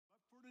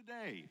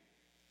today,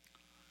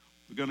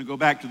 we're going to go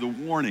back to the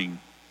warning,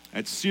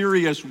 that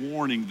serious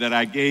warning that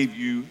I gave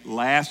you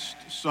last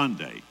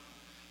Sunday.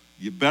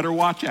 You better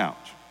watch out.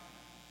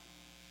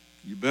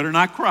 You better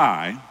not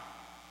cry.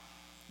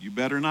 You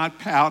better not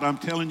pout. I'm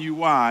telling you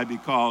why,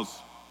 because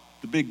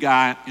the big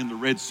guy in the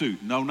red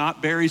suit, no,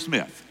 not Barry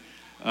Smith.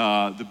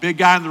 The big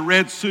guy in the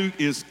red suit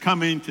is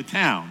coming to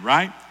town,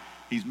 right?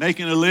 He's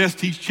making a list.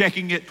 He's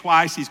checking it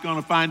twice. He's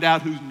going to find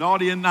out who's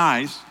naughty and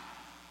nice.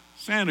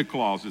 Santa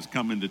Claus is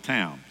coming to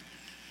town.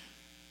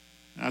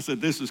 I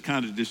said, this is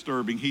kind of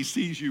disturbing. He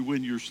sees you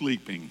when you're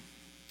sleeping.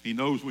 He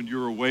knows when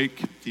you're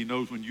awake. He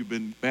knows when you've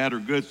been bad or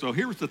good. So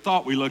here's the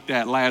thought we looked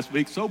at last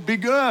week. So be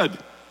good,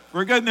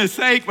 for goodness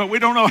sake, but we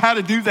don't know how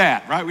to do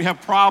that, right? We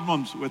have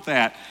problems with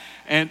that.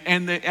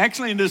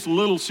 Actually in this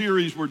little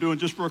series we're doing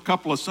just for a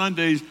couple of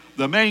Sundays,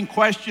 the main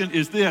question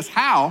is this: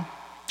 how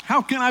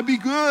can I be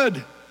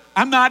good?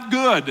 I'm not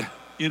good,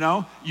 you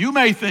know. You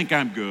may think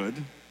I'm good.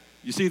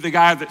 You see the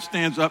guy that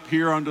stands up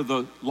here under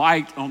the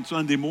light on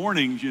Sunday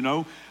mornings, you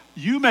know.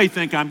 You may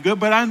think I'm good,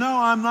 but I know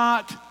I'm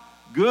not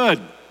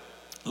good.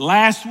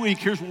 Last week,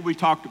 here's what we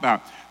talked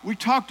about. We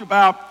talked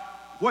about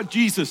what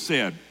Jesus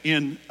said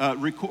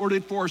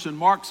recorded for us in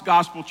Mark's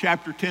Gospel,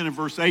 chapter 10 and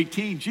verse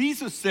 18.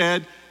 Jesus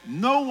said,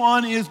 no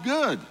one is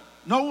good.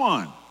 No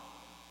one.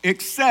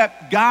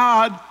 Except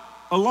God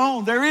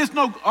alone. There is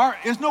no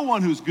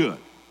one who's good.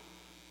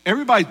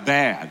 Everybody's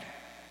bad.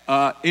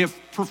 If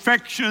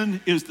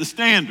perfection is the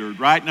standard,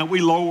 right? Now we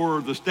lower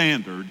the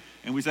standard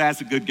and we say, that's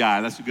a good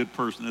guy, that's a good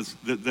person,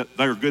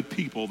 they're good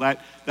people,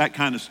 that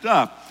kind of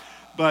stuff.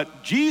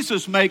 But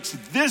Jesus makes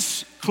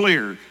this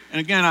clear. And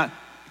again,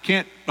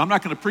 I'm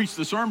not going to preach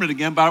the sermon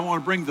again, but I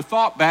want to bring the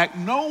thought back.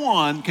 No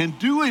one can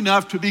do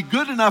enough to be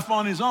good enough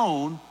on his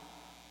own,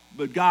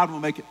 but God will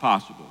make it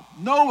possible.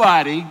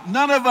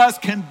 None of us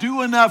can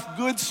do enough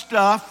good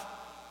stuff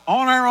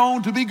on our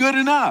own to be good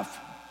enough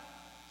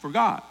for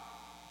God.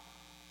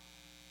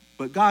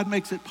 But God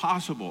makes it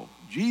possible.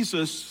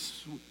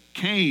 Jesus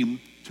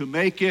came to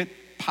make it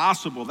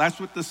possible. That's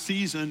what the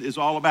season is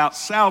all about.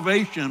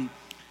 Salvation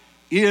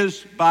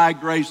is by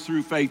grace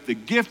through faith. The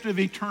gift of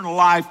eternal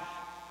life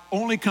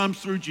only comes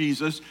through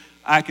Jesus.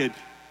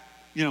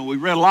 We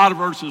read a lot of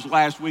verses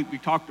last week. We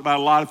talked about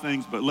a lot of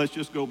things, but let's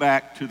just go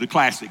back to the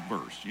classic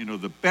verse. You know,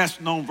 the best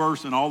known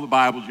verse in all the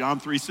Bible, John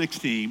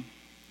 3:16.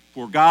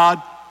 For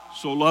God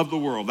so loved the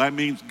world. That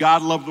means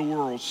God loved the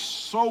world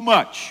so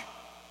much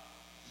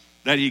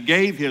that he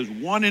gave his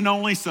one and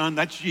only Son,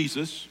 that's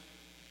Jesus,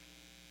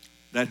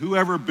 that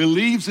whoever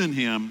believes in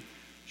him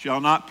shall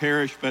not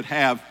perish but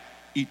have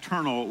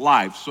eternal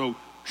life. So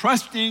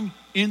trusting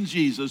in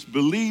Jesus,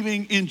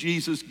 believing in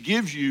Jesus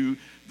gives you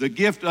the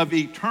gift of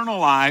eternal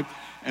life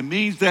and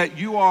means that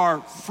you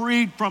are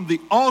freed from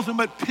the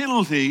ultimate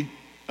penalty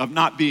of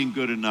not being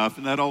good enough.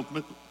 And that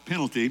ultimate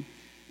penalty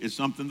is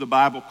something the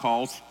Bible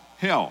calls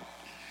hell.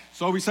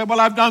 So we said, well,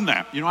 I've done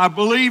that. You know, I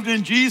believed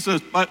in Jesus,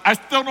 but I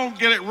still don't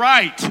get it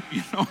right.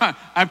 You know,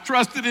 I've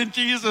trusted in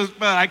Jesus,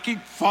 but I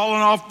keep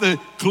falling off the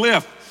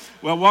cliff.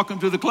 Well, welcome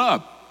to the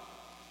club.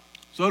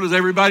 So does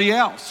everybody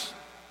else.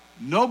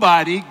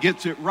 Nobody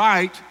gets it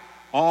right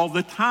all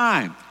the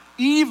time.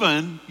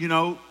 Even,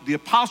 the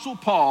Apostle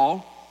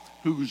Paul,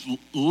 whose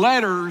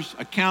letters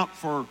account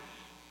for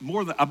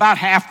more than about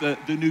half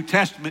the New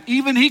Testament,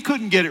 even he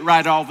couldn't get it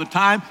right all the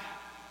time.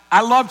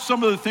 I love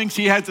some of the things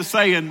he had to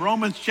say. In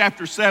Romans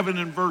chapter 7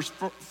 and verse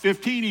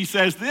 15, he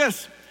says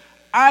this: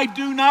 I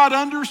do not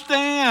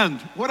understand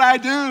what I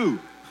do.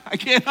 I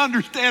can't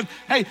understand.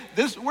 Hey,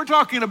 we're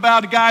talking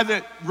about a guy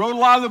that wrote a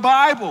lot of the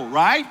Bible,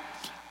 right?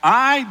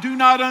 I do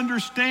not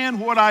understand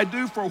what I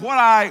do, for what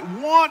I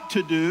want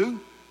to do,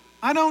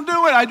 I don't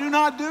do it. I do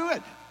not do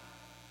it.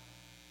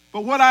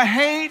 But what I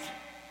hate,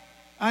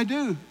 I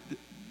do.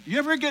 You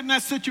ever get in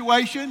that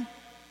situation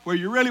where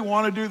you really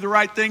want to do the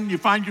right thing and you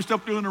find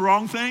yourself doing the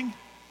wrong thing?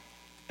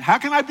 How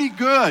can I be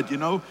good,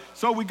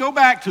 So we go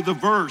back to the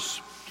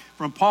verse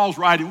from Paul's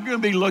writing. We're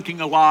going to be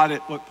looking a lot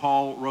at what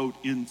Paul wrote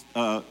in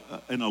a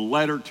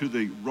letter to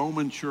the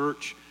Roman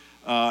church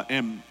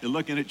and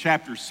looking at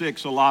chapter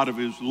 6, a lot of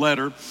his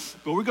letter.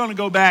 But we're going to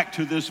go back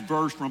to this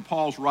verse from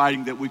Paul's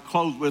writing that we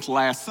closed with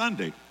last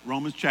Sunday,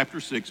 Romans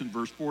chapter 6 and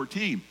verse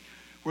 14,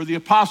 where the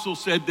apostle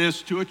said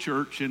this to a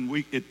church,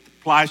 and it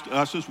applies to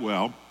us as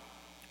well.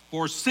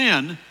 For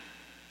sin,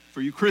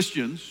 for you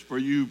Christians, for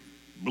you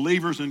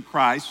believers in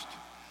Christ,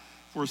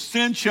 for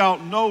sin shall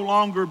no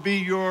longer be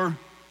your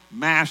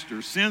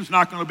master. Sin's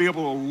not going to be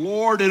able to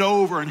lord it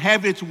over and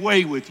have its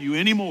way with you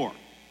anymore,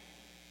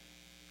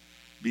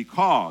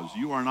 because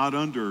you are not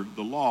under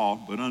the law,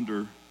 but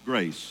under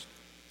grace.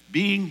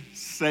 Being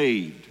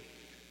saved,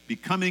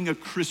 becoming a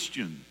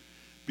Christian,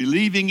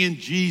 believing in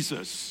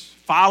Jesus,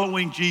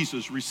 following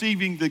Jesus,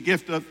 receiving the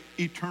gift of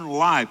eternal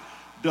life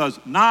does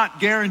not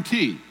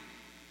guarantee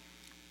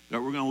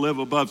that we're going to live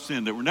above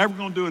sin, that we're never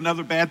going to do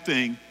another bad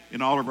thing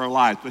in all of our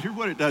lives. But here's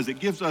what it does. It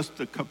gives us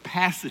the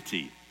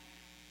capacity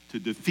to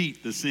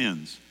defeat the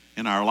sins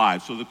in our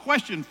lives. So the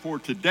question for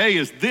today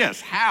is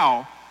this: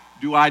 how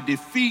do I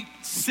defeat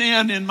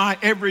sin in my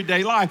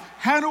everyday life?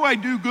 How do I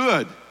do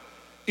good?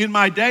 in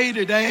my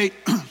day-to-day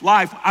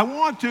life. I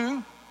want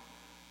to,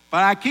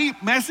 but I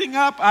keep messing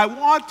up. I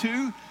want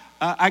to.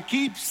 I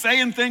keep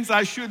saying things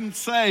I shouldn't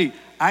say.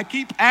 I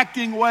keep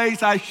acting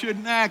ways I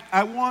shouldn't act.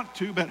 I want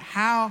to, but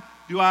how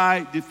do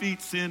I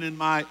defeat sin in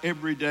my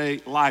everyday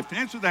life? To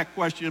answer that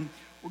question,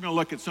 we're going to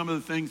look at some of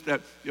the things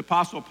that the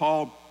Apostle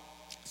Paul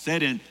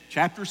said in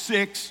chapter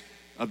 6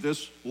 of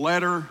this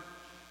letter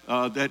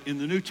that in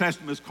the New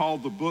Testament is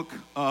called the book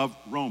of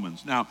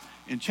Romans. Now,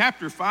 in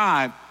chapter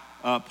 5,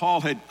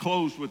 Paul had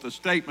closed with a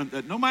statement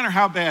that no matter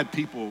how bad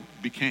people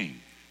became,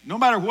 no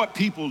matter what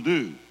people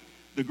do,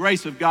 the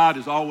grace of God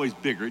is always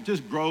bigger. It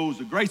just grows.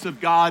 The grace of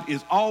God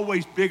is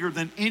always bigger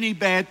than any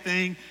bad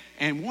thing.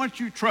 And once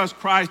you trust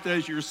Christ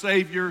as your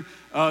Savior,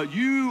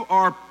 you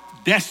are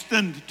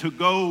destined to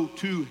go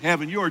to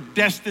heaven. You are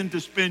destined to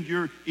spend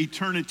your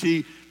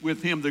eternity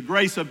with Him. The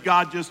grace of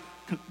God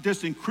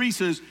just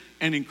increases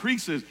and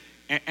increases.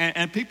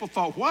 And people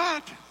thought,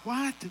 what?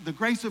 The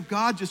grace of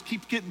God just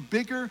keeps getting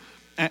bigger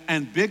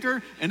and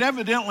bigger. And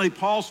evidently,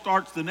 Paul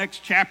starts the next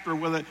chapter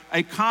with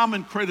a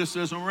common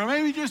criticism, or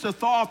maybe just a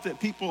thought that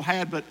people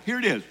had. But here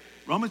it is,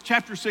 Romans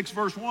chapter 6,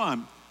 verse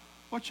 1.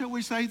 What shall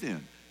we say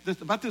then?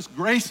 About this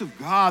grace of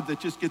God that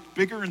just gets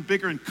bigger and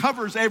bigger and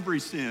covers every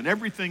sin,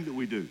 everything that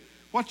we do.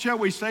 What shall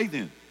we say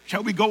then?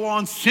 Shall we go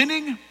on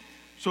sinning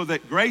so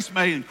that grace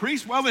may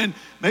increase? Well, then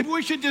maybe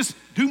we should just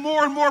do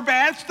more and more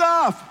bad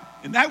stuff.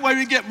 And that way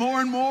we get more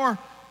and more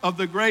of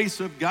the grace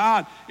of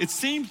God. It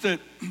seems that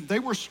they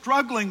were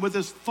struggling with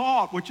this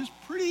thought, which is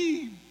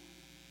pretty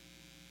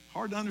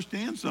hard to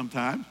understand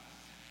sometimes,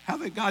 how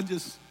that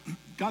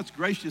God's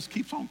grace just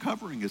keeps on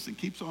covering us and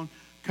keeps on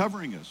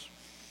covering us.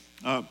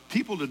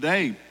 People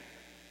today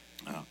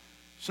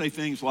say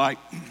things like,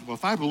 well,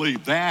 if I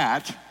believe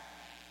that,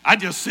 I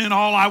just sin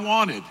all I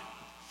wanted.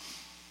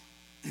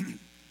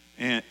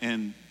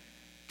 and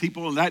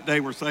people in that day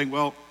were saying,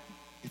 well,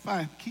 if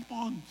I keep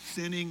on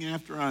sinning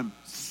after I'm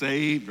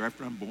saved or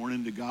after I'm born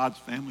into God's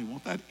family,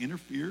 won't that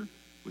interfere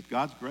with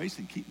God's grace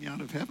and keep me out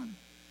of heaven?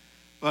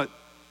 But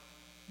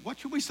what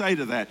should we say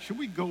to that? Should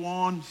we go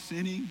on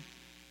sinning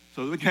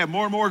so that we can have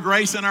more and more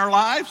grace in our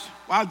lives?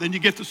 Wow, then you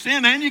get to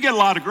sin and you get a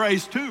lot of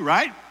grace too,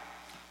 right?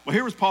 Well,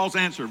 here was Paul's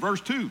answer, verse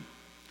 2.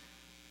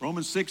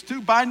 Romans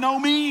 6:2, by no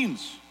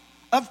means.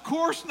 Of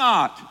course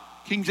not.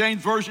 King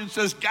James Version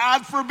says,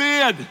 God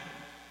forbid.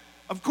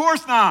 Of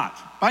course not.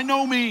 By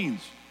no means.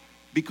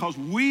 Because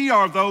we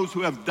are those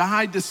who have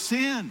died to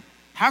sin.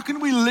 How can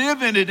we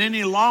live in it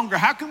any longer?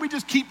 How can we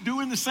just keep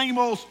doing the same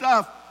old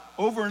stuff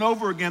over and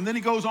over again? Then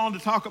he goes on to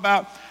talk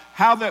about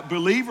how that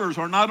believers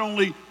are not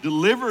only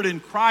delivered in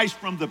Christ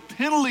from the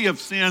penalty of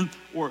sin,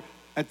 or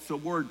that's a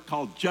word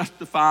called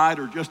justified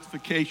or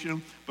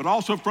justification, but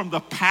also from the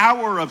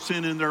power of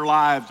sin in their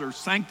lives, or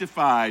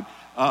sanctified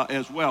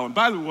as well. And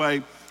by the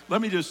way,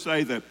 let me just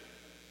say that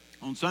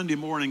on Sunday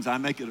mornings, I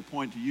make it a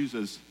point to use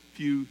as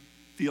few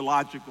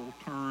theological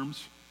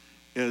terms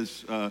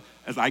as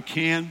I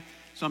can.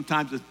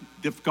 Sometimes it's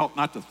difficult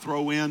not to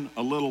throw in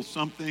a little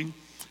something.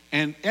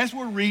 And as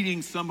we're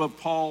reading some of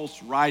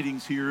Paul's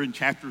writings here in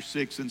chapter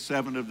 6 and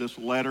 7 of this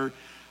letter,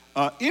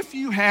 if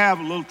you have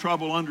a little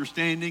trouble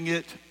understanding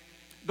it,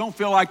 don't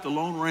feel like the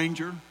Lone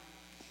Ranger.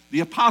 The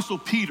Apostle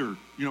Peter,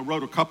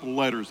 wrote a couple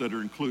letters that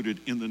are included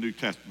in the New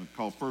Testament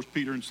called 1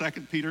 Peter and 2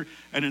 Peter.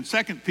 And in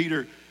 2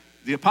 Peter,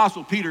 the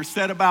Apostle Peter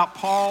said about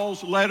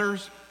Paul's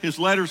letters, his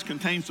letters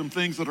contain some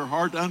things that are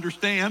hard to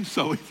understand.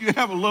 So if you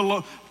have a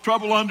little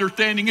trouble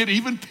understanding it,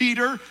 even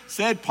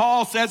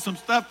Paul said some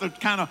stuff that's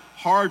kind of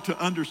hard to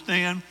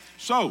understand.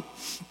 So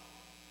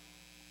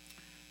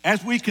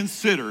as we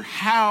consider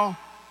how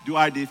do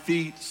I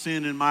defeat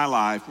sin in my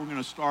life, we're going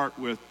to start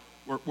with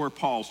where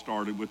Paul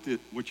started with it,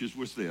 which is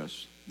with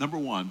this. Number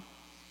one,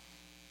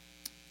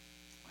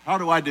 how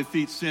do I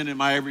defeat sin in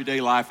my everyday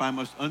life? I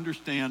must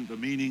understand the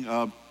meaning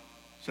of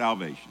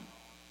salvation.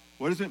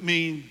 What does it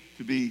mean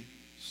to be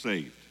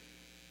saved,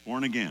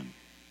 born again,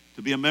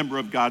 to be a member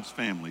of God's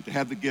family, to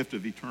have the gift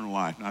of eternal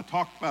life? Now, I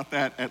talked about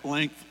that at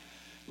length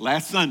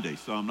last Sunday,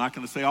 so I'm not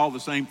going to say all the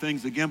same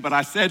things again, but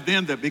I said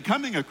then that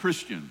becoming a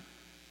Christian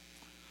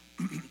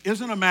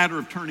isn't a matter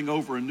of turning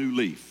over a new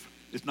leaf.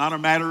 It's not a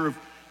matter of,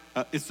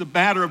 it's a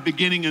matter of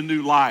beginning a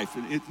new life.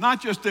 And it's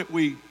not just that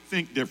we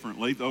think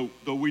differently, though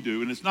we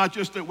do, and it's not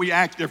just that we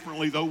act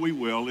differently, though we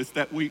will, it's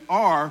that we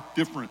are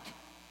different.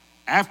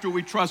 After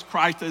we trust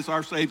Christ as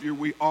our Savior,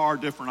 we are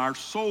different. Our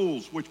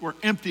souls, which were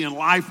empty and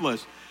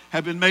lifeless,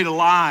 have been made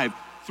alive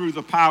through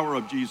the power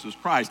of Jesus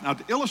Christ. Now,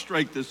 to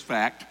illustrate this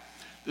fact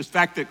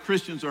that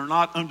Christians are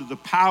not under the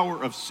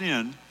power of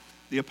sin,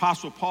 the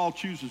Apostle Paul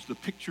chooses the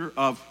picture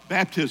of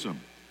baptism,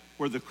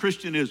 where the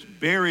Christian is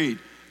buried,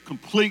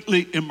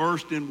 completely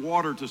immersed in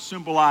water to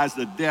symbolize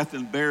the death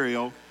and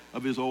burial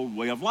of his old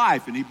way of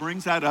life. And he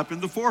brings that up in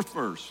the 4th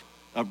verse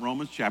of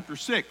Romans chapter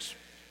 6.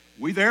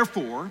 We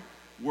therefore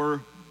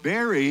were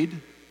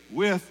buried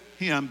with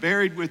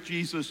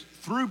Jesus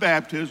through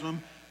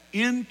baptism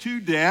into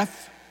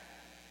death,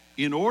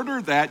 in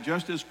order that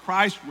just as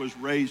Christ was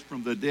raised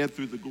from the dead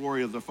through the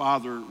glory of the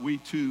Father, we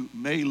too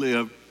may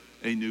live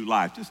a new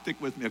life. Just stick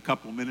with me a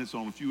couple of minutes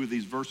on a few of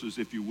these verses,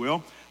 if you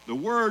will. The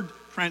word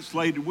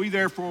translated, we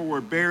therefore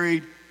were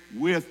buried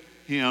with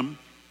him,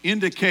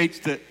 indicates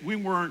that we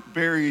weren't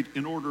buried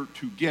in order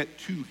to get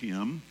to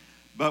him,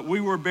 but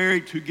we were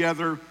buried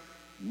together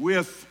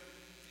with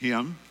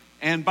him.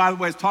 And by the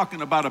way, it's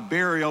talking about a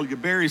burial. You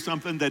bury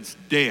something that's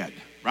dead,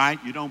 right?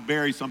 You don't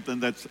bury something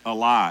that's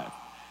alive.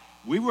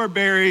 We were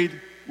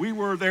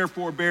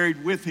therefore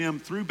buried with him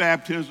through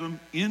baptism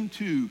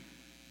into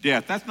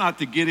death. That's not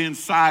to get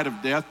inside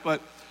of death,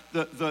 but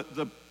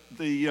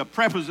the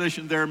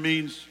preposition there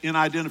means in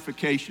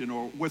identification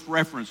or with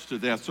reference to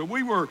death. So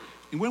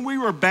when we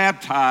were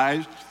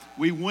baptized,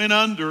 we went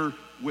under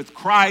with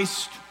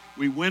Christ.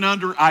 We went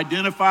under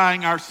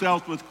identifying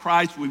ourselves with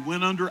Christ. We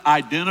went under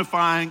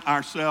identifying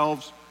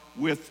ourselves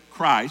with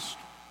Christ.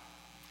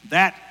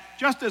 That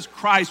just as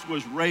Christ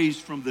was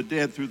raised from the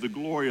dead through the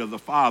glory of the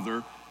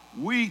Father,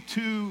 we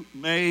too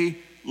may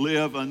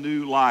live a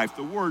new life.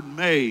 The word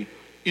may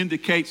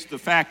indicates the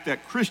fact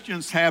that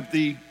Christians have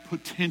the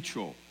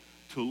potential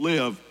to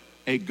live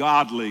a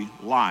godly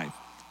life.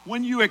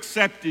 When you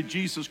accepted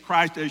Jesus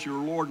Christ as your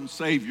Lord and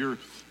Savior,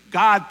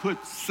 God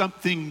put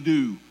something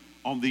new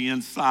on the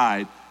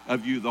inside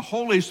of you. The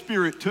Holy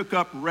Spirit took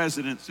up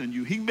residence in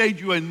you. He made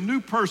you a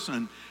new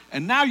person,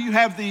 and now you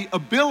have the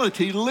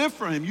ability to live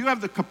for him. You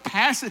have the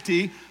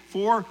capacity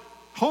for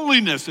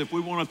holiness, if we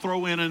want to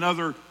throw in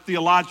another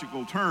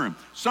theological term.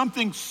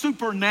 Something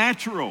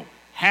supernatural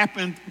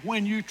happened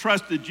when you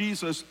trusted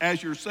Jesus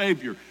as your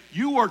Savior.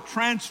 You are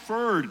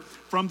transferred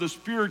from the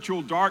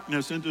spiritual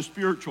darkness into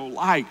spiritual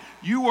light.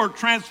 You are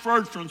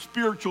transferred from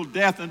spiritual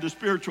death into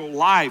spiritual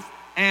life.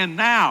 And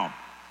now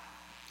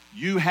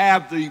you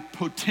have the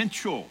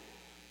potential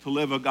to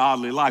live a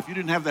godly life. You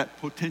didn't have that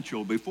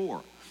potential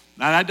before.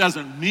 Now, that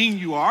doesn't mean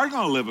you are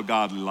going to live a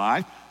godly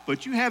life,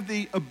 but you have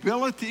the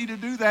ability to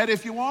do that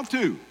if you want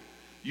to.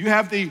 You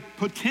have the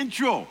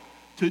potential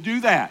to do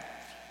that.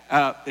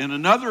 In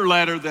another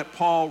letter that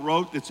Paul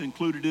wrote that's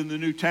included in the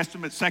New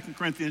Testament, 2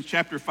 Corinthians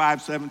chapter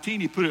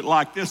 5:17, he put it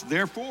like this: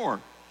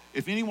 therefore,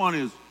 if anyone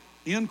is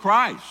in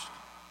Christ,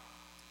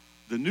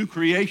 the new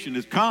creation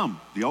has come.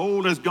 The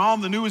old is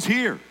gone, the new is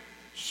here.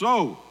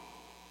 So,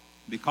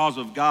 because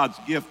of God's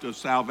gift of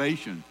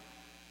salvation,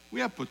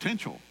 we have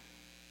potential.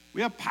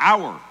 We have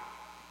power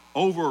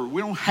over,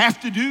 we don't have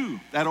to do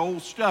that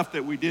old stuff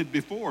that we did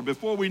before.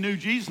 Before we knew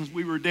Jesus,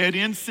 we were dead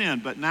in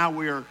sin, but now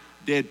we are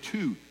dead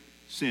to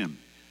sin.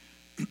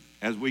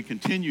 As we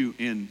continue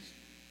in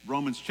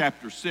Romans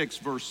chapter 6,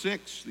 verse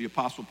 6, the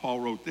Apostle Paul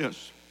wrote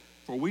this: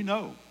 for we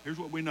know, here's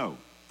what we know,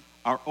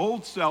 our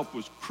old self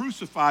was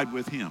crucified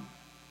with him,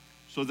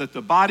 so that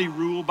the body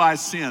ruled by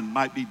sin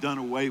might be done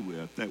away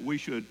with, that we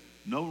should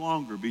no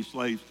longer be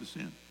slaves to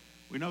sin.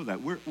 We know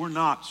that. We're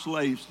not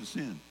slaves to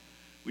sin.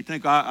 We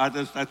think,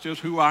 that's just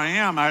who I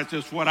am. That's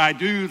just what I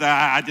do.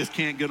 That I just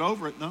can't get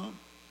over it. No,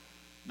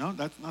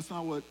 that's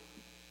not what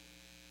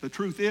the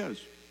truth is.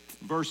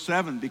 Verse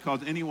 7,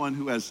 because anyone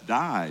who has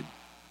died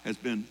has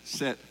been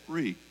set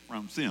free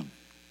from sin.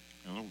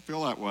 I don't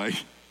feel that way.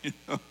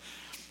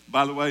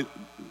 By the way,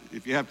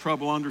 if you have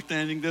trouble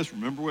understanding this,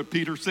 remember what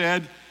Peter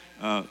said.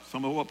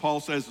 Some of what Paul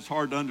says is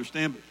hard to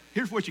understand, but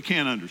here's what you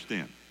can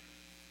understand.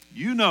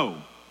 You know,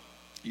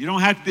 you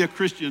don't have to be a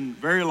Christian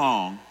very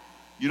long.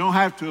 You don't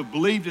have to have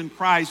believed in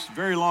Christ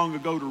very long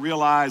ago to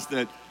realize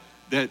that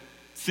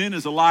sin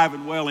is alive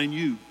and well in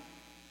you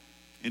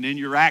and in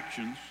your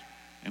actions.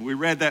 And we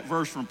read that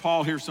verse from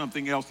Paul. Here's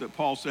something else that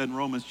Paul said in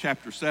Romans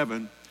chapter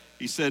 7.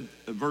 He said,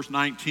 verse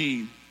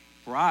 19,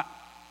 for I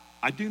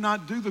do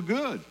not do the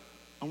good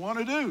I want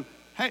to do.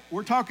 Hey,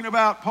 we're talking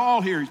about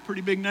Paul here. He's a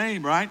pretty big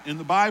name, right, in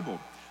the Bible.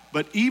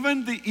 But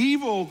even the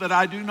evil that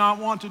I do not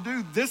want to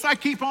do, this I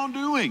keep on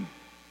doing.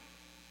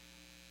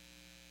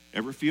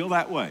 Ever feel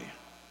that way?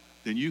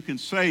 Then you can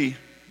say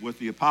with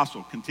the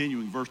apostle,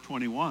 continuing verse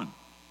 21,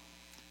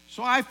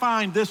 so I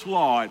find this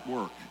law at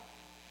work.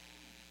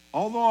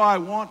 Although I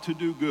want to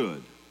do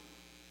good,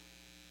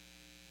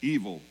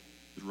 evil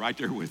is right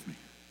there with me.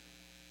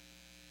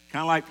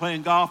 Kind of like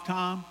playing golf,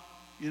 Tom.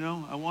 You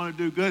know, I want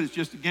to do good. It's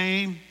just a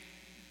game.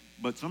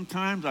 But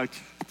sometimes I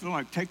feel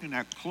like taking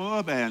that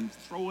club and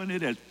throwing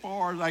it as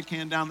far as I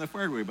can down the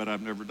fairway. But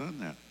I've never done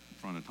that in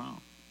front of Tom.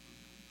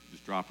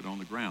 Just drop it on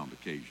the ground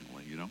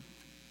occasionally, you know.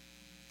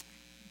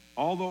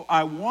 Although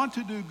I want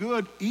to do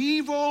good,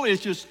 evil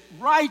is just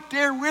right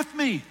there with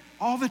me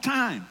all the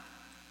time.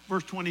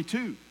 Verse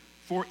 22.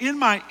 For in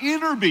my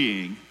inner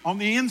being, on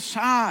the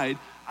inside,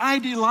 I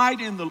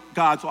delight in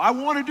God. So I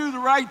want to do the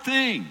right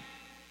thing.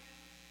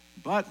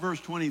 But verse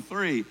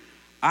 23,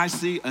 I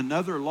see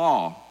another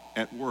law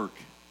at work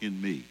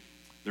in me.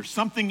 There's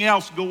something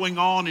else going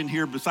on in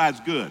here besides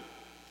good.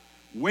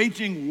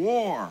 Waging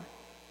war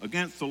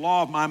against the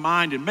law of my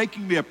mind and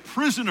making me a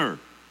prisoner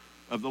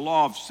of the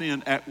law of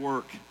sin at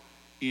work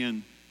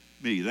in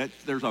me.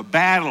 There's a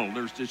battle.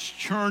 There's this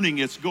churning.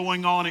 It's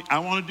going on. I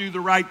want to do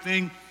the right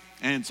thing.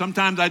 And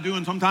sometimes I do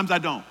and sometimes I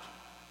don't.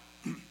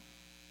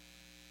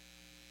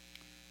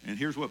 And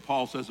here's what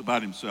Paul says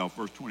about himself,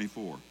 verse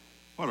 24.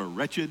 What a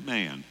wretched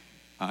man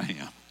I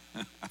am.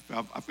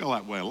 I feel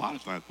that way a lot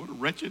of times. What a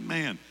wretched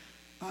man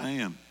I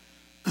am.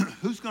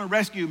 Who's going to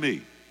rescue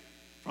me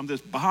from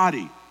this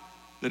body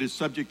that is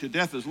subject to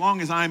death? As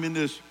long as I'm in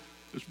this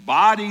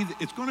body,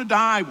 it's going to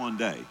die one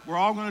day. We're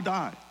all going to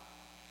die.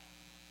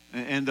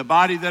 And the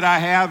body that I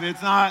have,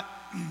 it's not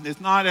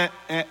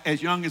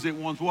as young as it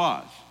once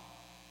was.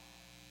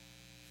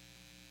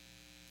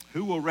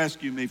 Who will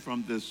rescue me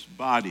from this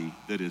body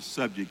that is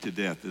subject to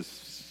death,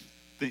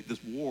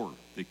 this war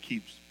that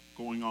keeps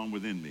going on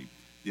within me?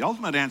 The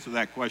ultimate answer to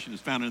that question is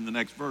found in the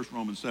next verse,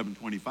 Romans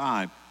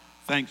 7:25.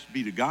 Thanks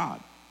be to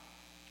God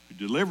who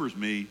delivers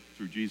me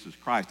through Jesus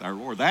Christ our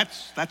Lord.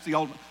 That's the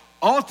ultimate.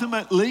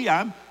 Ultimately,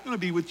 I'm going to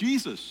be with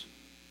Jesus.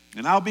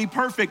 And I'll be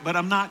perfect, but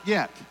I'm not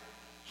yet.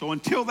 So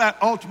until that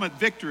ultimate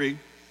victory,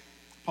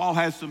 Paul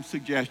has some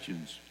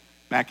suggestions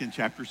back in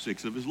chapter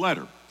 6 of his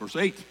letter. Verse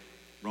 8.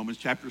 Romans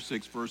chapter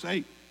 6, verse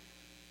 8.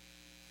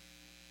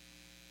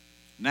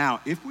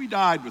 Now, if we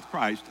died with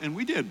Christ, and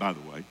we did, by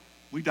the way,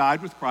 we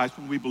died with Christ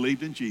when we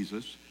believed in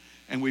Jesus,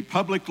 and we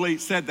publicly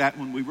said that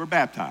when we were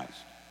baptized,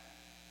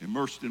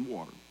 immersed in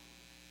water.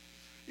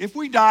 If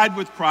we died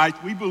with Christ,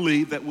 we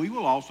believe that we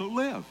will also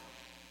live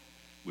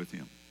with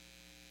him.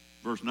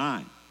 Verse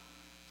 9.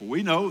 For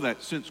we know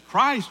that since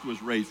Christ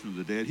was raised from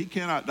the dead, he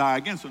cannot die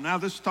again. So now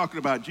this is talking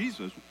about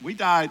Jesus. We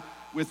died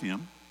with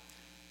him.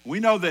 We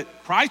know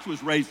that Christ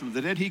was raised from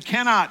the dead. He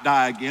cannot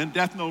die again.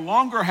 Death no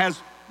longer has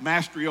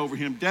mastery over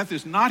him. Death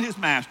is not his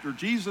master.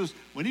 Jesus,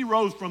 when he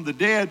rose from the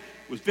dead,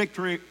 was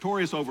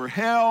victorious over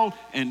hell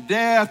and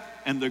death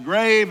and the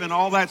grave and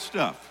all that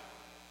stuff.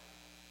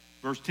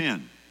 Verse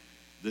 10,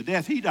 the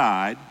death he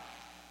died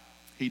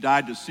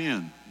to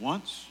sin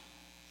once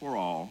for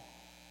all,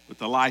 but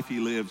the life he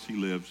lives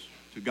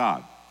to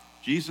God.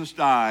 Jesus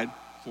died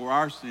for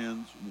our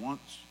sins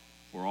once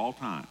for all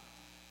time.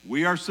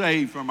 We are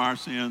saved from our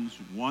sins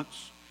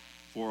once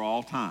for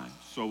all time.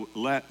 So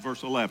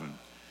verse 11,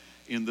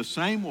 in the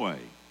same way,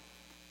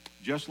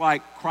 just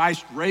like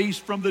Christ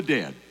raised from the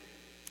dead,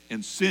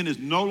 and sin is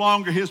no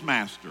longer his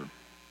master,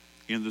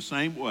 in the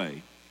same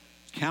way,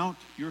 count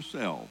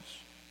yourselves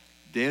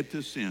dead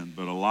to sin,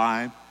 but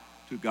alive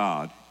to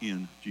God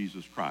in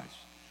Jesus Christ.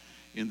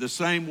 In the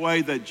same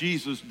way that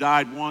Jesus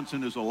died once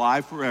and is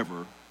alive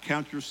forever,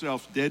 count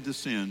yourselves dead to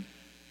sin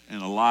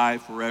and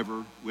alive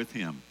forever with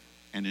him.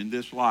 And in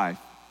this life,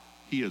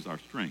 he is our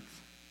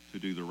strength to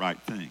do the right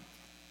thing.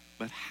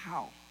 But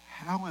how?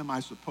 How am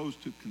I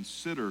supposed to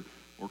consider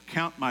or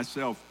count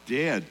myself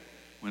dead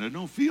when I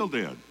don't feel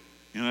dead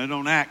and I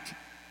don't act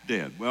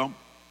dead? Well,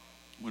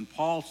 when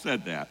Paul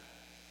said that,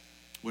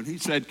 when he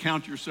said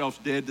count yourselves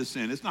dead to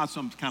sin, it's not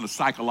some kind of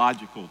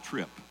psychological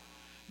trip,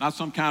 not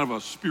some kind of a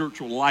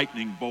spiritual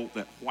lightning bolt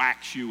that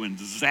whacks you and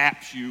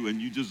zaps you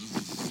and you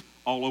just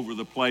all over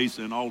the place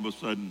and all of a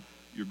sudden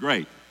you're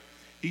great.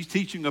 He's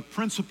teaching a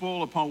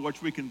principle upon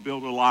which we can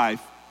build a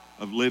life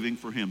of living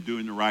for him,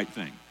 doing the right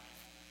thing.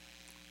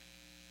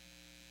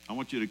 I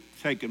want you to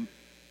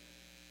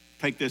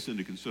take this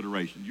into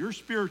consideration. Your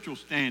spiritual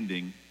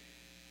standing,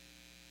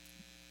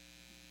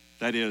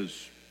 that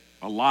is,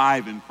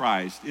 alive in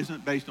Christ,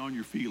 isn't based on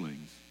your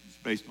feelings. It's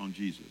based on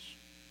Jesus.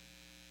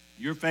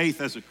 Your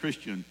faith as a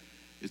Christian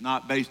is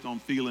not based on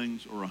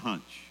feelings or a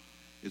hunch.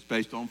 It's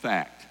based on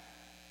fact.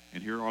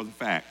 And here are the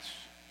facts.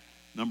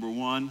 Number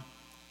one,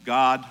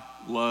 God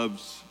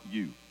loves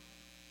you.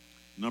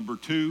 Number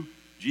two,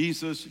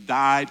 Jesus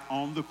died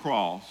on the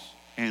cross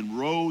and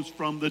rose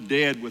from the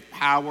dead with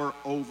power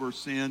over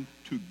sin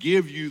to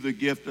give you the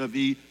gift of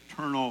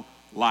eternal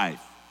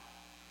life.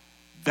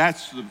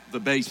 That's the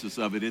basis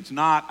of it. It's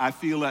not, I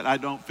feel it, I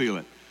don't feel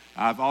it.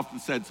 I've often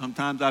said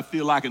sometimes I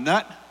feel like a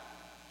nut,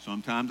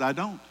 sometimes I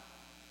don't.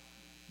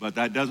 But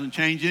that doesn't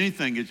change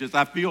anything. It's just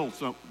I feel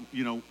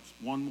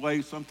one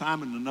way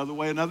sometime and another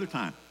way another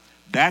time.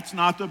 That's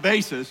not the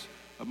basis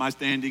of my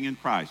standing in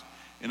Christ.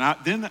 And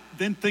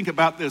then think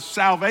about this.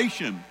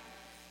 Salvation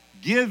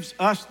gives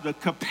us the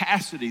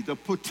capacity, the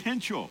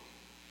potential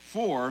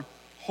for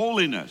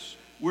holiness.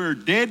 We're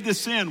dead to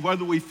sin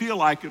whether we feel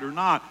like it or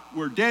not.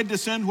 We're dead to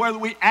sin whether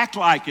we act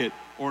like it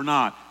or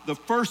not. The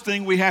first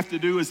thing we have to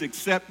do is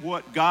accept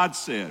what God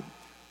said.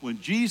 When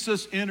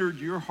Jesus entered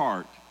your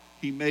heart,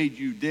 he made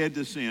you dead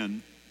to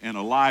sin and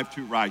alive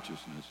to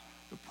righteousness.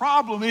 The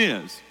problem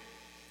is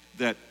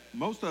that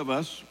most of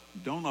us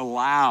don't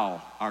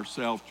allow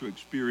ourselves to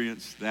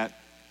experience that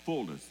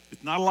fullness.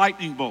 It's not a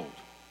lightning bolt.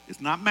 It's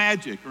not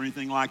magic or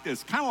anything like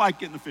this. It's kind of like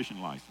getting a fishing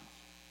license.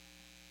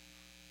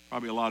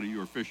 Probably a lot of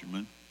you are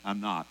fishermen. I'm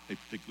not a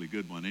particularly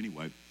good one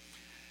anyway.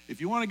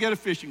 If you want to get a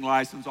fishing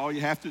license, all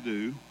you have to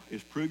do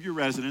is prove your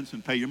residence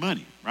and pay your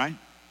money, right?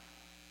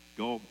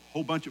 Go a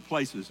whole bunch of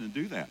places and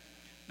do that.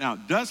 Now,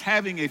 does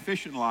having a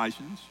fishing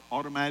license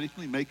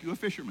automatically make you a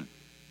fisherman?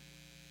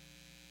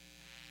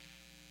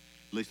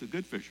 At least a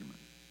good fisherman.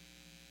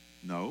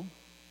 No,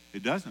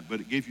 it doesn't, but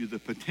it gives you the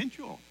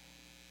potential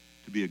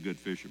to be a good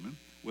fisherman.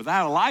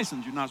 Without a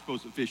license, you're not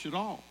supposed to fish at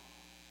all.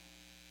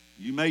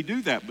 You may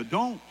do that, but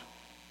don't.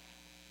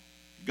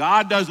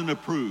 God doesn't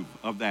approve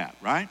of that,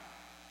 right?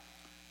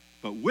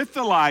 But with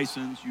the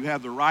license, you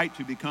have the right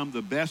to become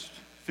the best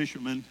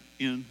fisherman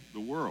in the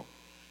world.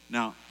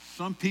 Now,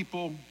 some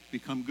people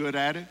become good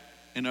at it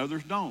and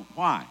others don't.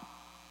 Why?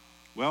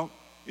 Well,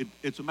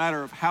 it's a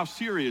matter of how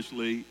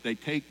seriously they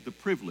take the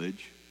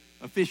privilege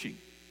of fishing.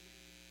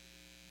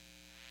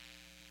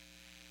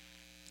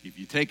 If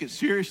you take it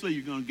seriously,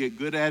 you're going to get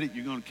good at it.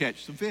 You're going to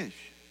catch some fish.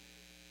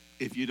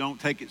 If you don't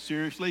take it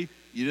seriously,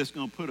 you're just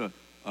going to put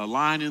a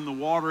line in the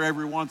water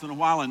every once in a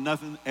while and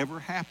nothing ever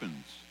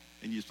happens.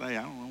 And you say,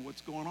 I don't know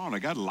what's going on. I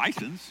got a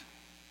license.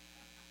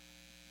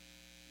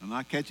 I'm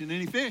not catching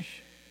any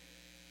fish.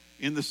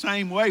 In the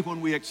same way,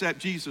 when we accept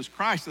Jesus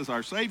Christ as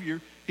our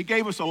Savior, he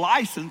gave us a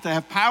license to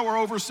have power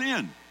over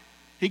sin.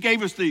 He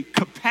gave us the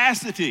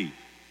capacity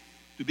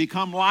to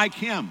become like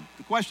him.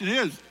 The question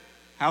is,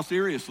 how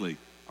seriously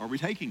are we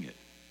taking it?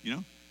 You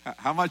know,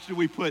 how much do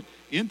we put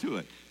into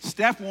it?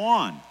 Step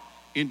one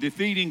in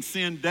defeating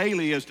sin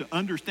daily is to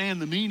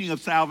understand the meaning of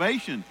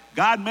salvation.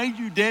 God made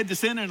you dead to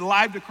sin and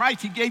alive to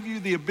Christ. He gave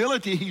you the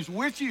ability. He's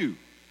with you.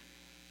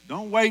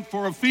 Don't wait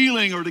for a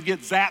feeling or to get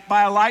zapped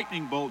by a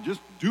lightning bolt.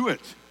 Just do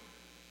it.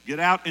 Get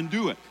out and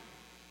do it.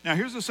 Now,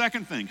 here's the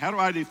second thing. How do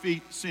I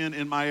defeat sin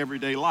in my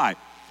everyday life?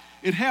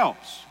 It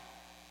helps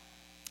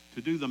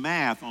to do the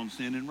math on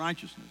sin and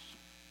righteousness.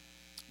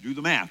 Do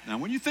the math. Now,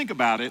 when you think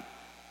about it,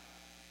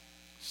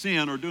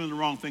 sin or doing the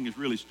wrong thing is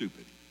really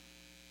stupid.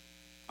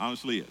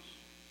 Honestly is.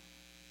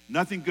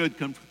 Nothing good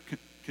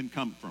can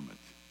come from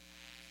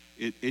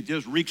it. It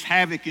just wreaks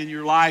havoc in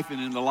your life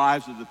and in the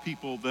lives of the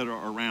people that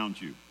are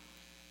around you.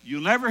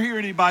 You'll never hear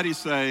anybody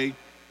say,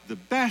 the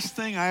best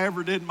thing I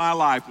ever did in my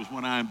life was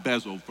when I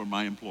embezzled from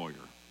my employer.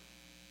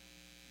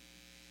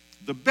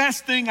 The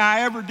best thing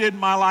I ever did in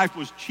my life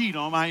was cheat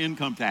on my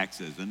income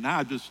taxes. And now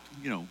I just,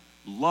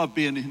 love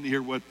being in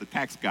here with the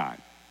tax guy.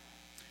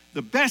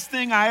 The best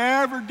thing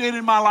I ever did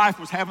in my life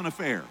was have an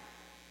affair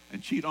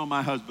and cheat on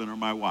my husband or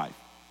my wife.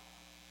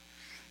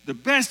 The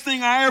best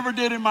thing I ever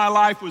did in my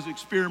life was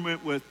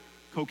experiment with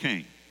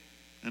cocaine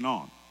and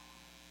on.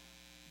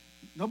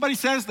 Nobody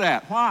says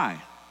that.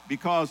 Why?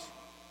 Because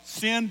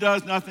sin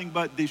does nothing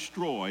but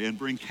destroy and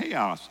bring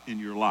chaos in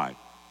your life.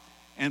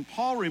 And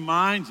Paul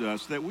reminds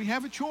us that we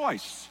have a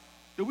choice,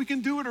 that we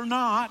can do it or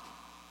not,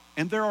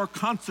 and there are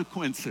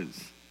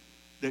consequences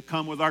that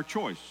come with our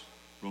choice.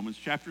 Romans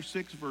chapter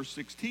 6, verse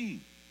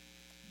 16.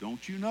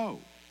 Don't you know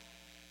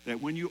that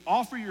when you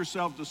offer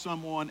yourself to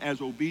someone as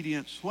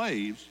obedient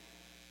slaves,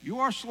 you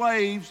are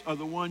slaves of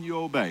the one you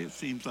obey? It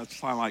seems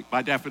that's like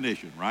by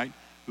definition, right?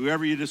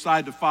 Whoever you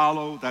decide to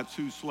follow, that's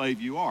whose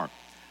slave you are.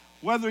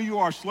 Whether you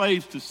are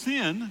slaves to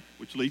sin,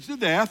 which leads to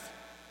death,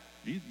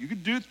 you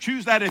can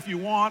choose that if you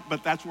want,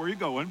 but that's where you're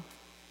going,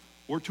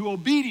 or to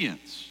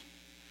obedience,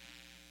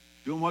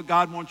 doing what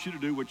God wants you to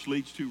do, which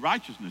leads to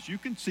righteousness. You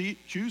can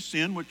choose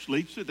sin, which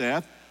leads to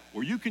death,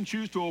 or you can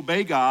choose to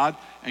obey God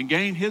and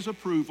gain his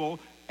approval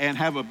and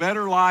have a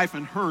better life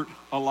and hurt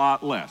a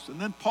lot less. And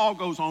then Paul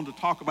goes on to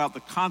talk about the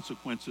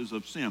consequences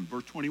of sin.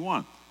 Verse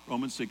 21,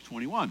 Romans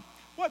 6:21.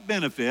 What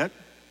benefit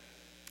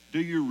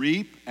do you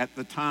reap at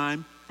the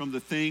time from the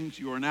things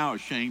you are now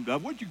ashamed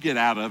of? What did you get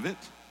out of it?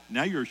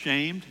 Now you're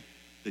ashamed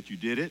that you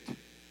did it.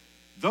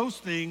 Those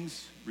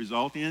things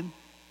result in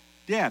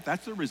death.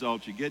 That's the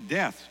result you get,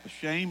 death,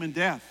 shame and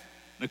death.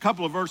 And a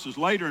couple of verses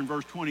later in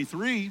verse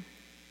 23,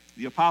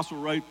 the apostle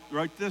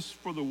wrote this,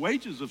 for the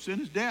wages of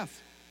sin is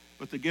death,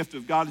 but the gift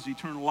of God is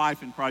eternal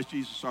life in Christ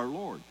Jesus our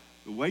Lord.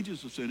 The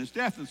wages of sin is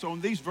death. And so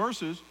in these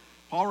verses,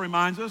 Paul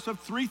reminds us of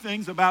three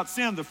things about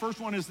sin. The first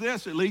one is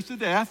this, it leads to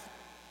death.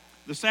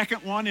 The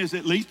second one is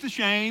it leads to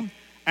shame.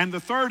 And the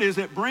third is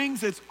it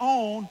brings its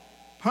own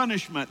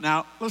punishment.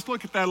 Now, let's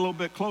look at that a little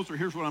bit closer.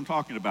 Here's what I'm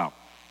talking about.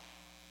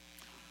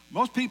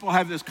 Most people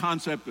have this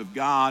concept of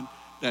God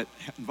that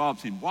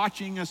involves him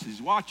watching us,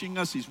 he's watching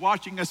us, he's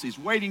watching us, he's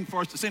waiting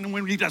for us to sin, and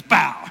when he does,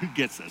 bow, he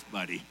gets us,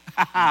 buddy.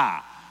 Ha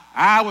ha.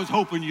 I was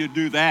hoping you'd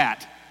do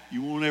that.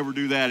 You won't ever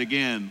do that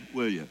again,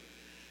 will you? It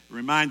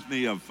reminds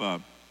me of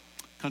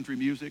country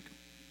music.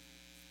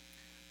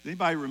 Does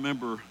anybody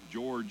remember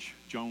George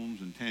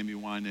Jones and Tammy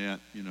Wynette?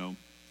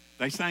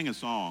 They sang a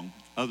song,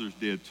 others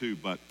did too,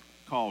 but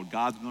called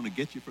God's Gonna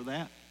Get You for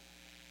That.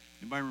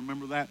 Anybody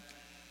remember that?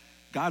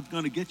 God's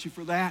gonna get you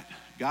for that.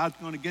 God's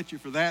gonna get you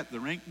for that.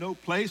 There ain't no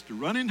place to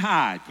run and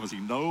hide because he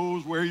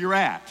knows where you're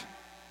at.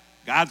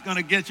 God's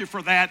gonna get you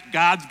for that.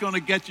 God's gonna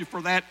get you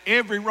for that.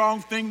 Every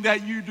wrong thing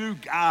that you do,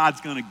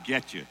 God's gonna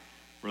get you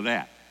for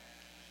that.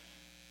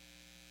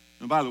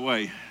 And by the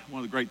way,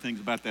 one of the great things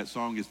about that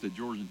song is that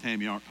George and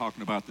Tammy aren't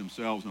talking about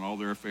themselves and all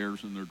their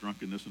affairs and their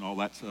drunkenness and all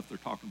that stuff. They're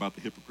talking about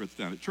the hypocrites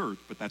down at church,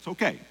 but that's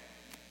okay.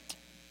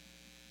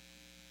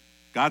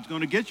 God's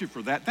going to get you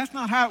for that. That's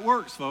not how it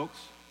works, folks.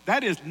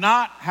 That is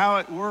not how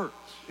it works.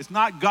 It's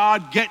not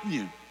God getting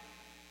you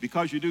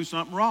because you do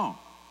something wrong.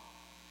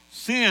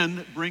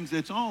 Sin brings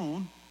its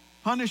own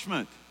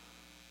punishment.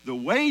 The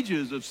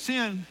wages of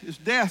sin is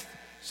death.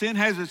 Sin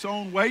has its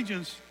own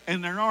wages,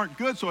 and they aren't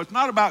good. So it's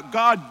not about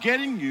God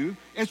getting you.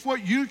 It's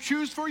what you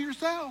choose for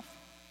yourself.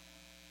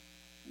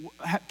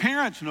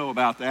 Parents know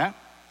about that.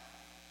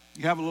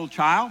 You have a little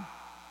child,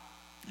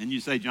 and you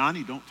say,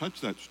 Johnny, don't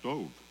touch that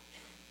stove.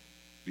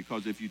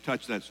 Because if you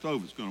touch that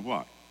stove, it's going to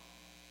what?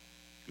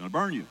 It's going to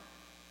burn you.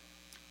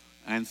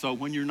 And so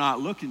when you're not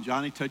looking,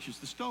 Johnny touches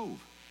the stove.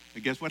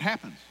 And guess what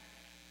happens?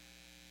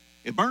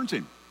 It burns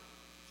him.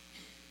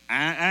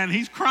 And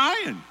he's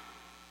crying.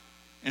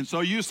 And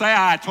so you say,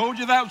 I told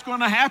you that was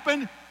going to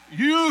happen.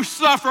 You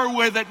suffer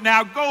with it.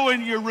 Now go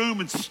in your room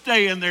and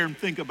stay in there and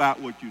think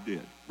about what you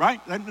did. Right?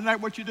 Isn't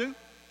that what you do?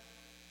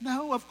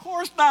 No, of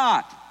course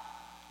not.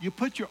 You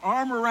put your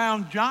arm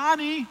around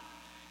Johnny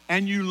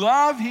and you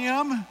love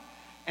him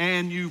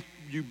and you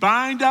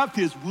bind up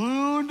his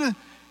wound.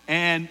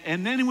 And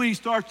then when he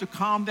starts to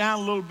calm down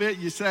a little bit,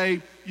 you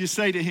say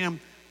to him,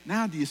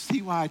 now do you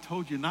see why I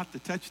told you not to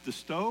touch the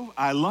stove?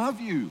 I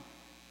love you.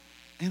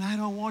 And I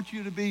don't want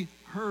you to be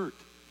hurt.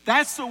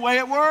 That's the way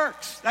it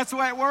works. That's the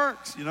way it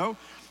works, you know.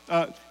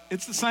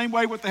 It's the same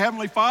way with the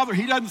Heavenly Father.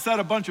 He doesn't set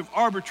a bunch of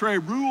arbitrary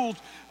rules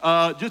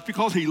just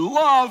because he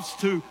loves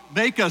to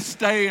make us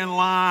stay in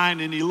line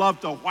and he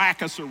loves to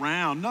whack us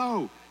around.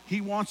 No, he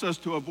wants us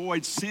to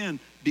avoid sin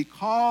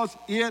because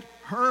it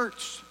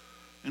hurts.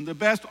 And the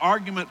best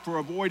argument for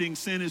avoiding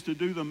sin is to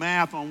do the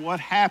math on what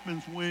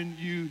happens when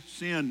you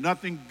sin.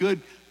 Nothing good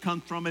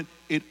comes from it.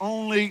 It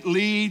only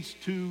leads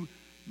to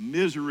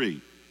misery.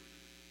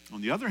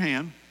 On the other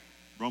hand,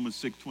 Romans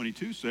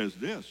 6:22 says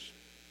this,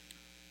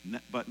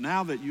 but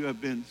now that you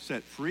have been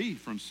set free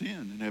from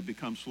sin and have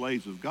become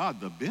slaves of God,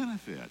 the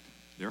benefit,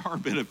 there are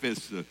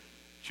benefits to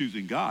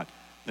choosing God,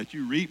 that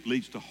you reap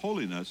leads to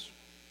holiness,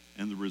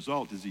 and the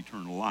result is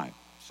eternal life.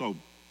 So,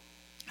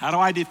 how do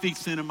I defeat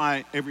sin in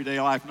my everyday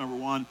life? Number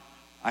one,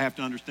 I have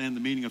to understand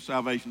the meaning of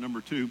salvation.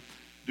 Number two,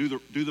 do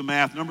the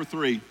math. Number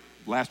three,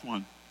 last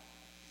one,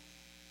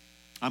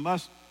 I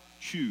must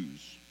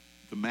choose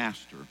the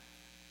master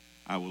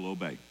I will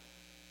obey.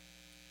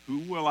 Who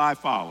will I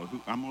follow?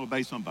 I'm going to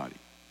obey somebody.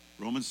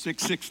 Romans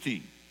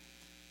 6:16.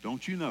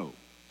 Don't you know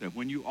that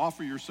when you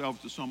offer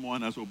yourselves to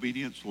someone as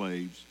obedient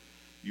slaves,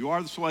 you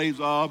are the slaves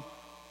of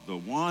the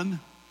one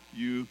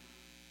you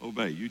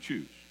obey, you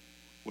choose.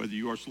 Whether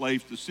you are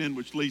slaves to sin,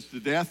 which leads to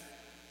death,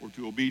 or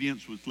to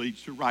obedience, which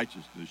leads to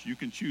righteousness. You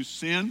can choose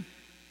sin.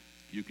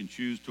 You can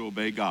choose to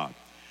obey God.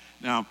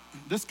 Now,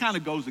 this kind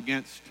of goes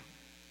against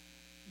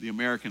the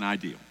American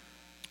ideal.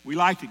 We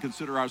like to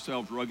consider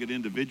ourselves rugged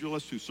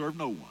individualists who serve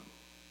no one.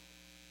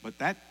 But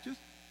that just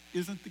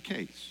isn't the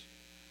case.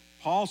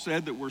 Paul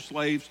said that we're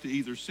slaves to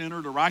either sin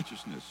or to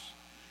righteousness.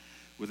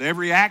 With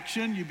every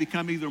action, you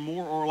become either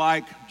more or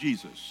like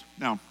Jesus.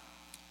 Now,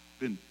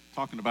 been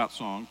talking about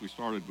songs. We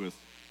started with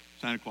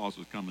Santa Claus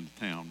is Coming to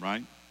Town,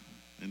 right?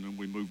 And then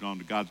we moved on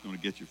to God's Going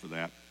to Get You for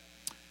that.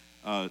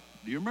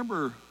 Do you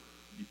remember,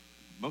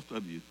 most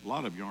of you, a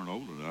lot of you aren't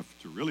old enough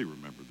to really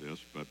remember this,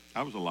 but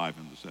I was alive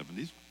in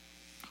the 70s.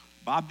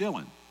 Bob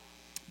Dylan.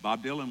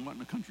 Bob Dylan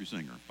wasn't a country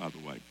singer, by the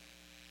way.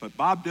 But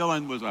Bob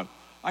Dylan was a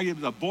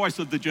voice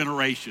of the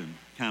generation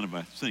kind of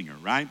a singer,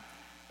 right?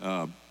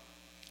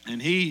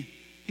 And he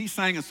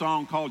sang a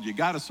song called You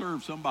Gotta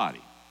Serve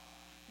Somebody.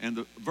 And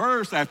the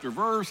verse after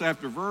verse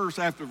after verse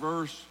after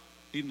verse,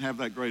 he didn't have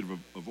that great of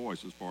a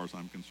voice as far as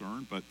I'm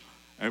concerned, but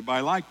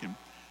everybody liked him.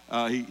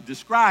 He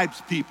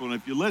describes people, and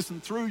if you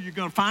listen through, you're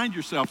going to find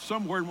yourself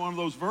somewhere in one of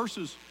those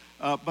verses.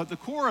 But the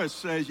chorus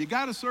says, you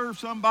got to serve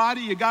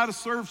somebody, you got to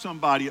serve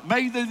somebody. It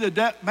may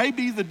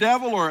be the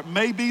devil or it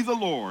may be the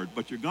Lord,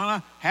 but you're going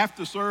to have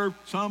to serve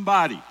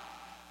somebody.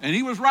 And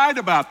he was right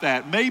about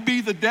that. It may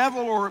be the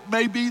devil or it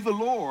may be the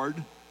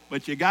Lord,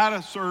 but you got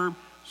to serve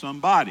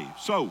somebody.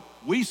 So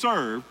we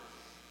serve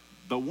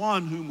the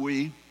one whom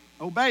we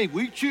obey.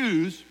 We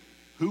choose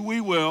who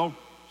we will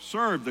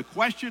serve. The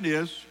question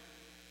is,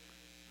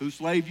 whose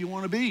slave do you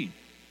want to be?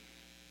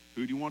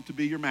 Who do you want to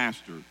be your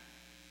master?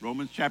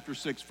 Romans chapter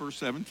 6, verse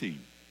 17.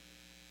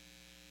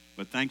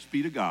 But thanks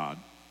be to God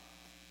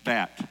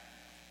that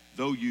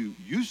though you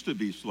used to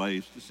be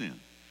slaves to sin,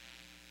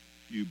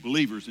 you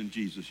believers in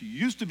Jesus, you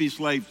used to be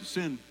slaves to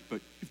sin, but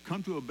you've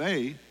come to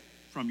obey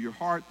from your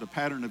heart the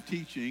pattern of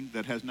teaching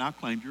that has now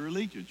claimed your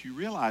allegiance. You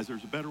realize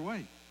there's a better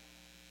way.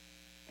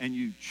 And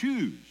you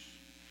choose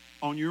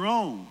on your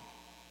own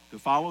to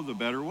follow the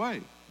better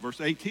way. Verse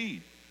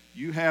 18,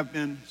 you have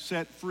been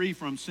set free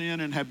from sin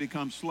and have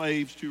become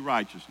slaves to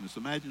righteousness.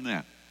 Imagine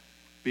that,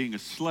 being a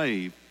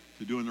slave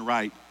to doing the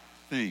right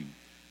thing.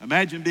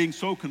 Imagine being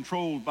so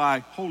controlled by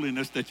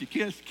holiness that you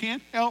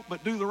can't help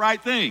but do the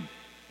right thing,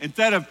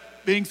 instead of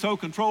being so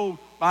controlled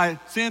by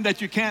sin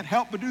that you can't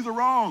help but do the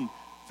wrong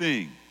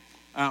thing.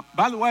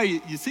 By the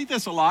way, you see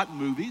this a lot in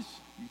movies.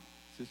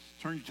 Just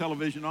turn your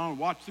television on and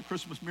watch the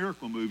Christmas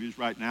Miracle movies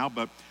right now,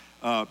 but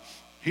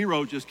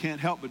heroes just can't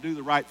help but do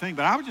the right thing.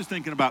 But I was just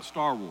thinking about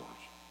Star Wars,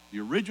 the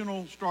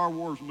original Star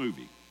Wars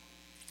movie.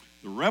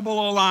 The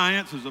Rebel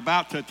Alliance is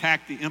about to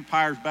attack the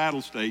Empire's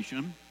battle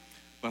station,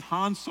 but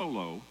Han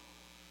Solo,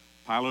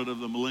 pilot of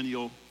the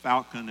Millennium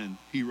Falcon and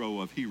hero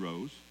of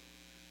heroes,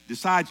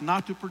 decides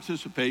not to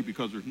participate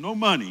because there's no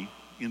money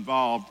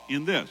involved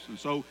in this. And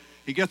so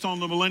he gets on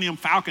the Millennium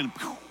Falcon,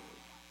 and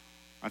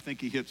I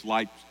think he hits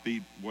light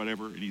speed,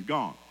 whatever, and he's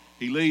gone.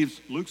 He leaves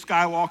Luke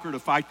Skywalker to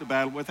fight the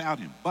battle without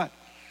him, but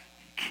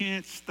he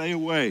can't stay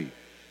away.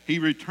 He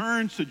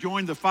returns to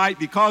join the fight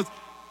because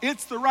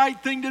it's the right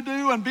thing to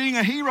do, and being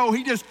a hero,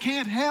 he just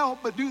can't help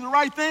but do the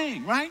right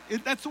thing, right?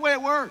 That's the way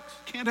it works.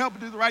 Can't help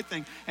but do the right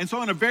thing. And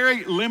so in a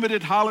very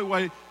limited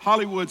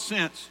Hollywood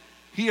sense,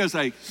 he is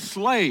a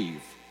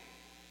slave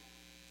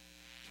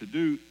to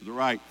do the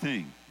right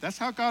thing. That's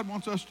how God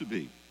wants us to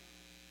be.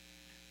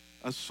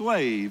 A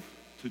slave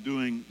to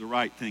doing the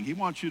right thing. He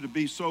wants you to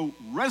be so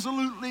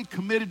resolutely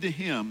committed to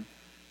him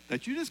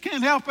that you just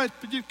can't help it,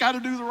 but you've got to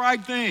do the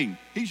right thing.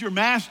 He's your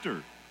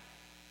master.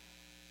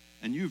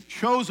 And you've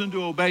chosen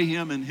to obey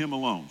him and him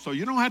alone. So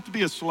you don't have to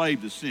be a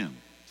slave to sin.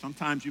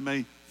 Sometimes you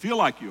may feel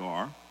like you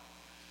are.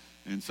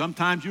 And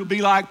sometimes you'll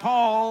be like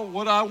Paul,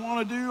 what I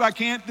want to do, I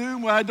can't do.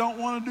 What I don't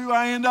want to do,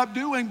 I end up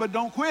doing. But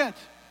don't quit.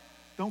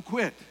 Don't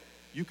quit.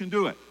 You can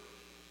do it.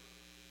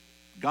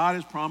 God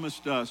has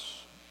promised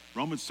us,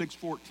 Romans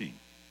 6:14,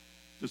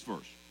 this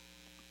verse,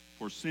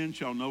 for sin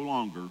shall no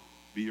longer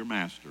be your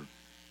master,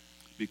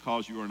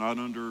 because you are not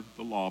under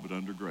the law but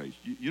under grace.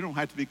 You don't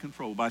have to be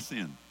controlled by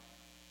sin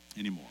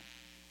anymore.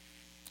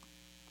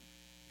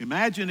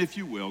 Imagine, if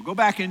you will, go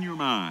back in your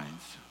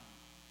minds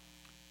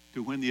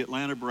to when the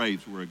Atlanta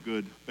Braves were a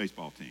good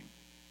baseball team.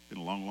 Been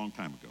a long, long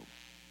time ago.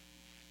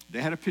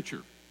 They had a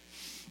pitcher.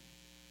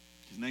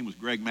 His name was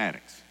Greg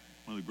Maddux,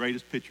 one of the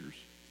greatest pitchers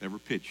ever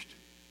pitched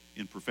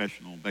in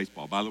professional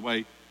baseball. By the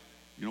way,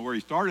 you know where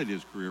he started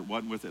his career? It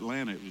wasn't with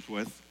Atlanta, it was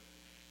with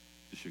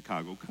the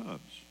Chicago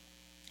Cubs.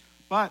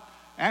 But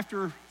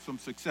after some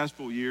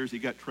successful years, he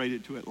got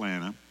traded to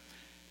Atlanta.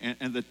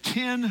 And the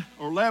 10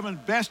 or 11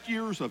 best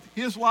years of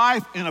his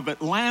life and of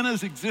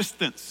Atlanta's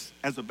existence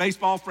as a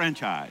baseball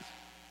franchise,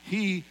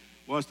 he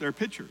was their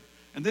pitcher.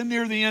 And then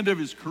near the end of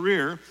his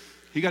career,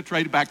 he got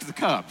traded back to the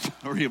Cubs,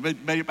 or he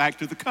made it back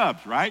to the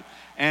Cubs, right?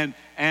 And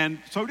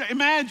so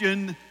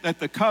imagine that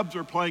the Cubs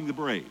are playing the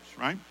Braves,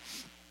 right?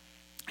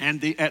 And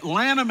the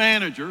Atlanta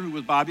manager, who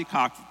was Bobby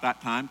Cox at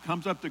that time,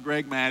 comes up to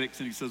Greg Maddux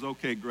and he says,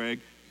 okay,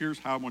 Greg, here's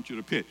how I want you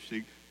to pitch.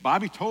 See,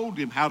 Bobby told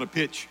him how to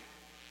pitch,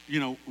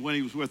 when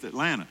he was with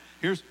Atlanta.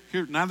 Here,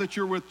 now that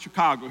you're with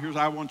Chicago, here's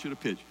how I want you to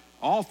pitch.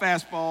 All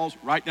fastballs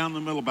right down the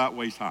middle about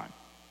waist high.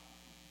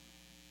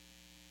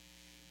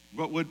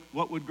 What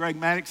would Greg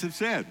Maddux have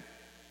said?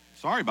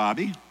 Sorry,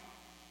 Bobby,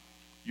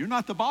 you're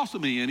not the boss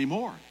of me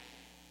anymore.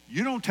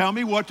 You don't tell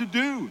me what to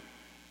do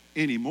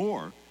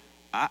anymore.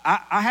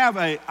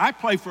 I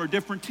play for a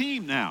different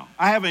team now.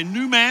 I have a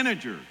new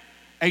manager,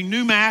 a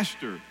new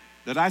master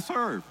that I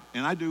serve,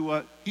 and I do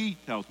what he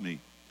tells me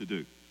to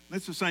do.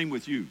 That's the same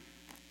with you.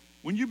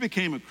 When you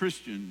became a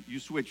Christian,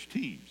 you switched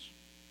teams.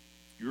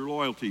 Your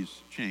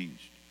loyalties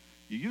changed.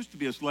 You used to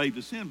be a slave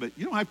to sin, but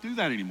you don't have to do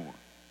that anymore.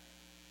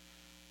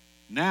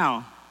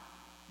 Now,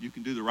 you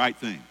can do the right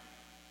thing.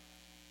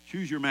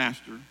 Choose your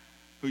master,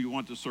 who you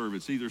want to serve.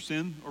 It's either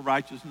sin or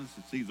righteousness.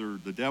 It's either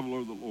the devil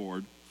or the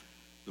Lord.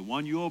 The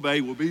one you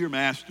obey will be your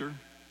master.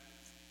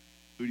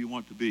 Who do you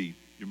want to be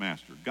your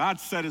master? God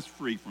set us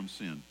free from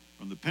sin,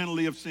 from the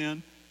penalty of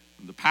sin,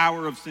 from the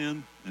power of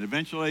sin, and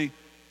eventually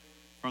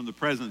from the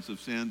presence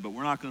of sin, but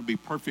we're not going to be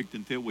perfect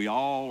until we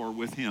all are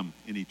with him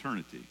in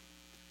eternity.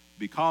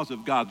 Because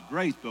of God's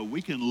grace, but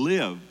we can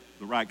live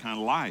the right kind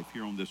of life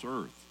here on this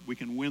earth. We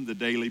can win the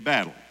daily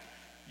battle.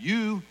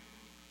 You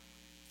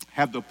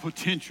have the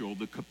potential,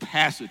 the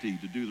capacity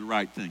to do the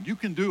right thing. You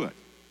can do it.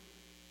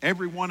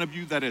 Every one of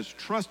you that has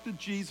trusted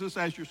Jesus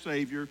as your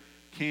Savior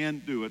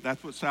can do it.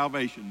 That's what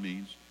salvation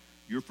means.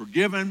 You're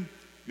forgiven.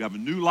 You have a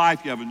new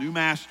life. You have a new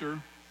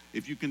master.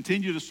 If you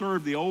continue to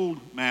serve the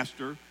old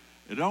master,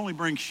 it only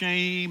brings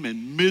shame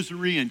and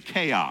misery and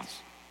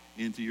chaos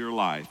into your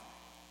life.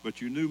 But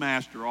your new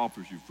master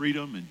offers you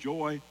freedom and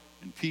joy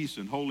and peace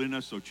and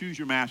holiness. So choose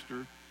your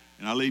master.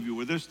 And I leave you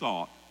with this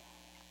thought: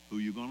 who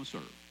are you going to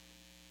serve?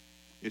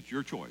 It's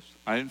your choice.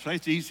 I didn't say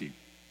it's easy,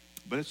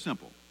 but it's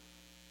simple.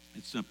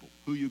 It's simple.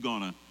 Who are you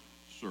going to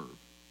serve?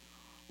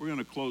 We're going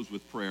to close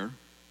with prayer.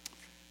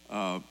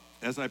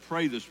 As I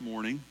pray this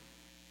morning,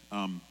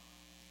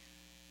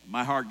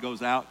 my heart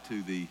goes out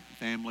to the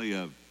family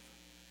of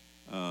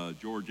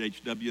George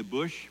H.W.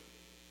 Bush,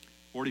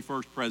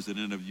 41st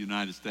President of the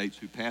United States,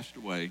 who passed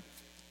away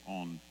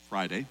on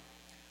Friday.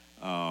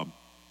 44th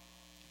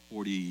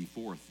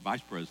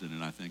Vice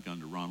President, I think,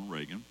 under Ronald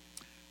Reagan.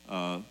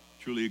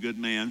 Truly a good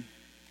man.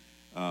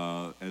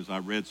 As I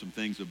read some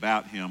things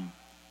about him,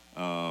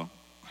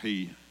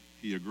 he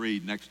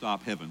agreed, next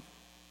stop, heaven.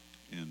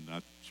 And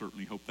I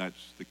certainly hope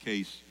that's the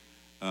case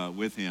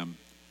with him.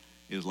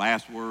 His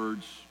last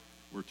words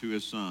were to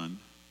his son,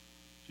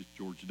 just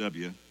George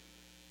W.,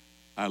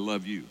 I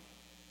love you.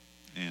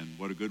 And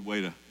what a good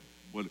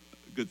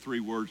good 3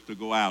 words to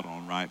go out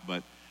on, right?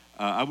 But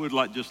I would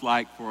just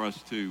like for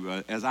us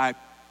to, as I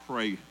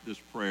pray this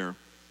prayer,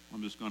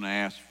 I'm just going to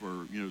ask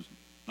for,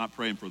 not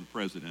praying for the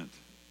president,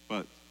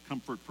 but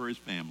comfort for his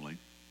family.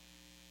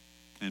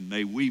 And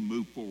may we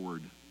move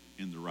forward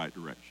in the right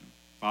direction.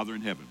 Father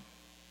in heaven,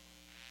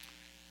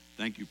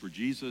 thank you for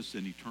Jesus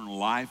and eternal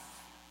life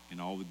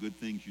and all the good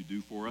things you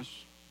do for us.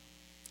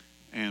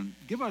 And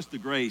give us the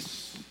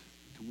grace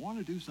to want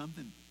to do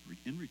something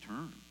in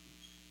return.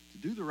 to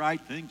do the right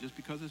thing just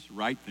because it's the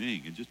right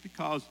thing and just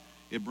because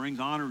it brings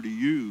honor to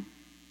you.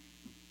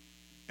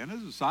 And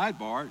as a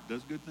sidebar, it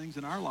does good things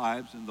in our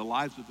lives and the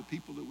lives of the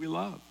people that we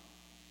love.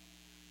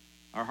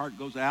 Our heart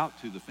goes out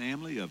to the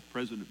family of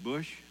President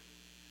Bush.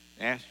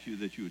 Ask you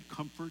that you would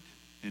comfort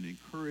and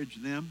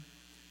encourage them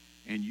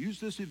and use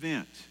this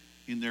event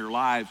in their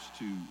lives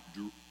to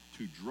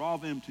draw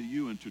them to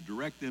you and to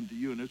direct them to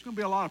you. And there's going to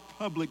be a lot of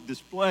public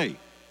display.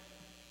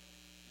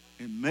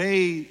 And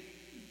may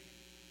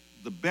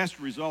the best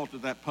result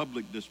of that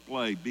public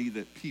display be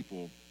that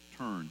people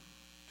turn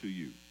to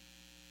you.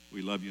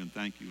 We love you and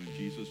thank you in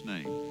Jesus'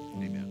 name.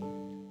 Amen.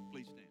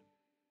 Please stand.